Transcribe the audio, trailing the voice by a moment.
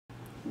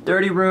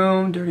Dirty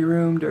room, dirty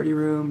room, dirty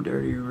room,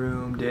 dirty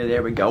room.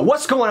 There we go.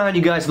 What's going on,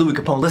 you guys? Louis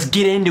Capone. Let's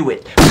get into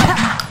it.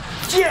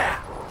 Yeah!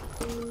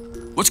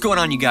 What's going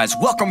on, you guys?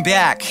 Welcome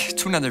back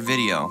to another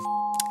video.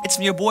 It's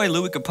me, your boy,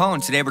 Louis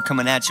Capone. Today we're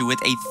coming at you with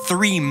a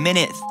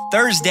 3-minute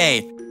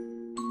Thursday.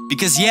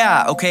 Because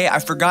yeah, okay, I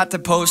forgot to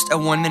post a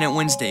 1-minute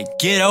Wednesday.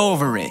 Get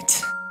over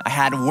it. I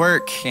had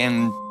work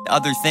and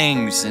other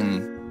things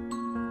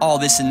and all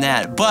this and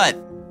that. But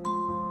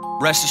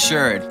rest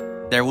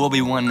assured, there will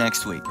be one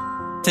next week.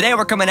 Today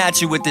we're coming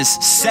at you with this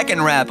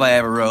second rap I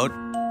ever wrote.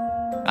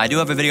 I do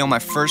have a video on my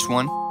first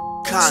one.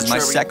 This is my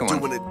second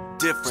one.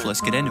 So let's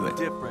get into it.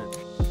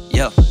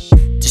 Yo.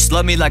 Just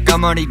love me like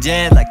I'm already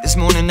dead. Like this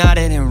morning I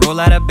didn't roll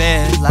out of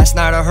bed. Last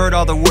night I heard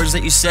all the words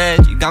that you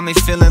said. You got me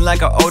feeling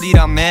like I OD'd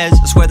on meds.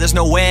 I swear there's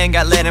no way I ain't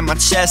got lead in my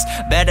chest.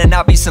 Better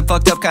not be some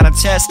fucked up kind of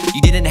test. You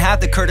didn't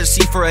have the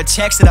courtesy for a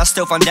text, and I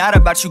still find out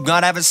about you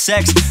gone having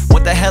sex.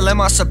 What the hell am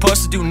I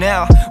supposed to do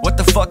now? What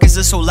the fuck is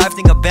this whole life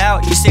thing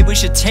about? You say we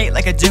should take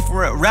like a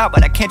different route,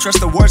 but I can't trust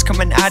the words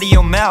coming out of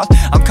your mouth.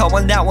 I'm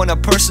calling that one a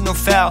personal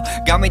foul.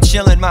 Got me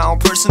chilling my own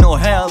personal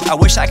hell. I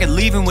wish I could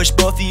leave and wish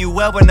both of you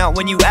well, but not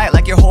when you act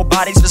like your whole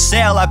body's for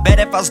sale. I bet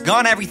if I was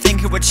gone, everything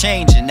could would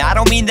change, and I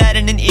don't mean that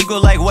in an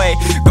ego-like way.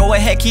 Go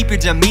ahead, keep your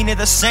demeanor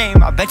the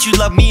same. I bet you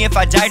love me if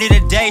I died here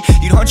today.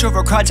 You'd hunch over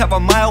a crowd top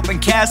of my open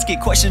casket.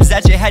 Questions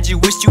that you had, you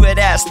wished you had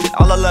asked it.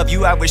 All I love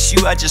you, I wish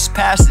you had just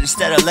passed it,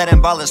 instead of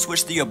letting ballers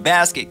switch through your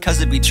basket,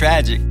 cause it'd be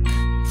tragic.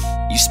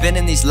 You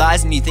spinning these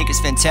lies and you think it's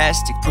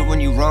fantastic,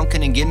 proving you wrong,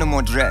 couldn't get no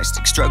more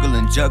drastic.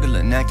 Struggling,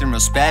 juggling, acting real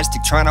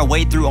spastic, trying to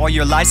wade through all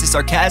your lies is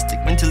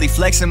sarcastic. Mentally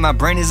flexing, my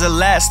brain is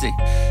elastic.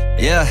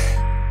 Yeah.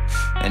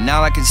 And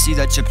now I can see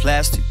that you're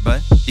plastic,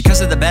 but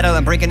because of the battle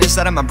I'm breaking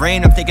inside of my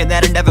brain, I'm thinking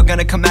that I'm never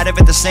gonna come out of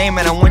it the same.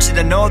 And I want you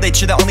to know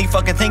that you're the only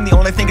fucking thing. The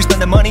only thing is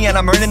spending money and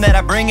I'm earning that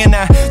I bring in.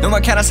 I know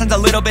my kinda sounds a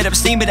little bit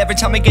obscene, but every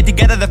time we get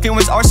together the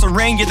feelings are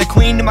serene. You're the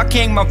queen and my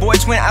king, my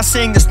voice when I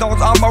sing. The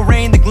stones on my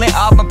rain, the glint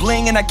of my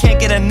bling, and I can't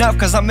get enough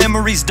cause our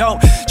memory's dope.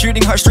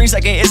 Treating heartstrings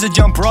like it is a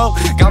jump rope.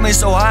 Got me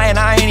so high and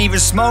I ain't even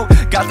smoke.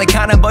 Got the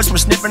kind of buzz from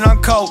sniffing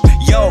on coke.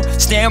 Yo,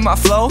 stay in my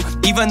flow,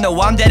 even though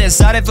I'm dead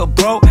inside I feel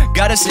broke.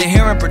 Gotta sit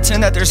here and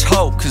pretend that there's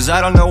hope, cause I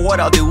don't know what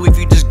I'll do if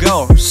you just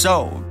go.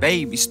 So,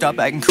 baby, stop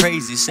acting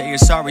crazy. Say you're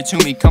sorry to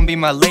me, come be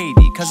my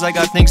lady, cause I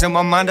got things on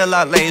my mind a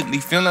lot lately.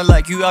 Feeling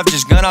like you have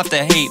just gone off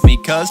to hate me,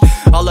 cause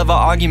all of our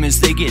arguments,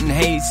 they getting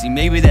hazy.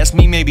 Maybe that's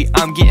me, maybe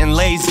I'm getting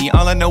lazy.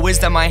 All I know is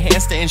that my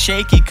hand's staying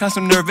shaky, cause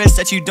I'm nervous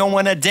that you don't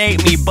wanna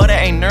date me. But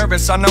I ain't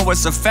nervous, I know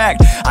it's a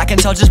fact. I can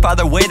tell just by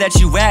the way that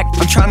you act.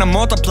 I'm trying to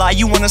multiply,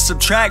 you wanna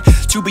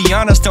subtract. To be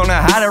honest, don't know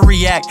how to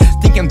react.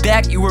 Thinking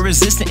back, you were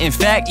resistant. In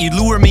fact, you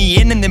lure me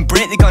in and then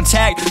break the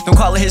contact. Don't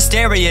call it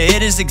hysteria,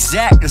 it is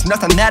exact. There's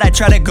nothing that I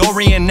try to go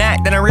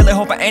reenact. Then I really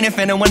hope I ain't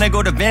offended when I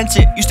go to vent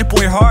it. Used to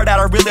pour your heart out,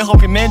 I really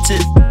hope you meant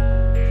it.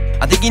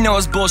 I think you know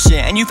it's bullshit,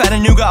 and you've had a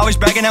new guy always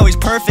bragging how he's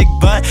perfect,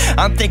 but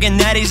I'm thinking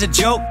that he's a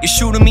joke. You're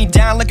shooting me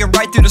down, looking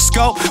right through the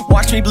scope.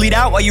 Watch me bleed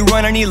out while you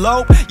run and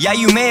elope. Yeah,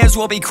 you may as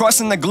well be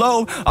crossing the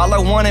globe. All I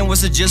wanted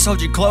was to just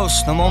hold you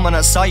close. The moment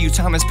I saw you,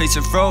 time and space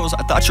it froze.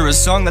 I thought you were a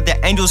song that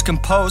the angels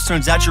composed.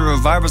 Turns out you're a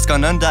virus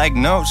gone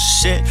undiagnosed.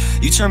 Shit,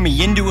 you turned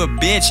me into a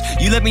bitch.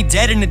 You left me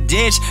dead in the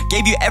ditch.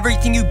 Gave you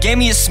everything, you gave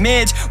me a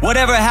smidge.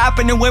 Whatever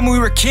happened to when we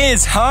were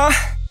kids, huh?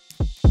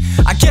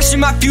 I guess you're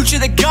my future,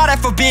 that God I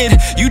forbid.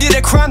 You did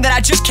a crime that I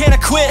just can't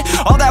acquit.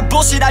 All that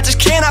bullshit I just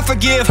cannot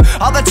forgive.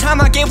 All the time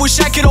I gave, wish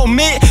I could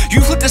omit.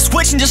 You flipped the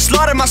switch and just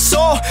slaughtered my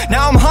soul.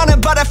 Now I'm haunted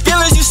by the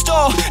feelings you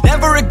stole.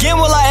 Never again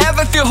will I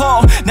ever feel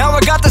whole. Now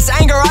I got this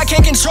anger I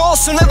can't control.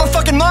 So never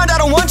fucking mind, I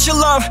don't want your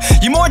love.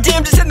 You're more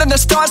damn distant than the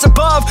stars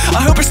above.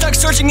 I hope you're stuck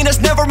searching and it's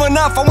never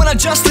enough. I wanna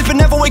just sleep and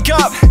never wake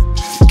up,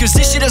 cause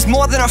this shit is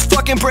more than a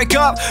fucking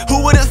breakup.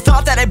 Who would've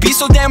thought that it'd be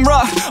so damn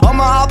rough? All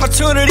my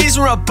opportunities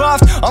were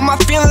rebuffed. All my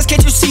feelings,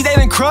 can't you see they've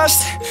been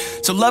crushed?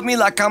 So love me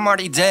like I'm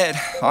already dead.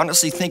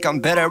 Honestly think I'm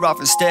better off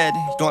instead.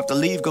 Don't have to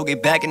leave, go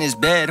get back in his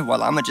bed,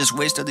 while I'ma just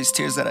waste all these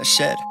tears that I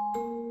shed.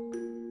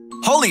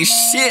 Holy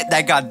shit,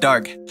 that got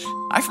dark.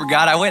 I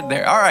forgot I went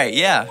there. Alright,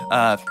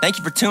 yeah. Thank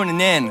you for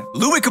tuning in.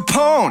 Louis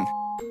Capone!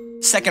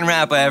 Second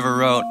rap I ever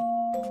wrote.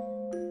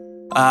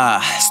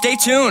 Stay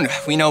tuned.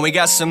 We know we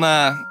got some,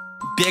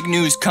 big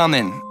news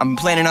coming. I'm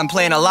planning on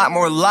playing a lot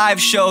more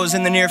live shows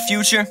in the near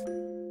future.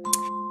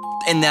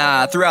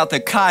 And throughout the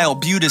Kyle,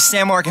 Buda,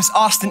 San Marcos,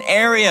 Austin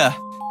area.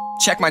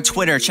 Check my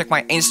Twitter, check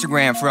my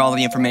Instagram for all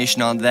the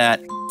information on that.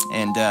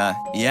 And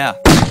yeah,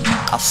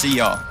 I'll see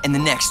y'all in the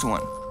next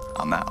one.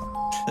 I'm out.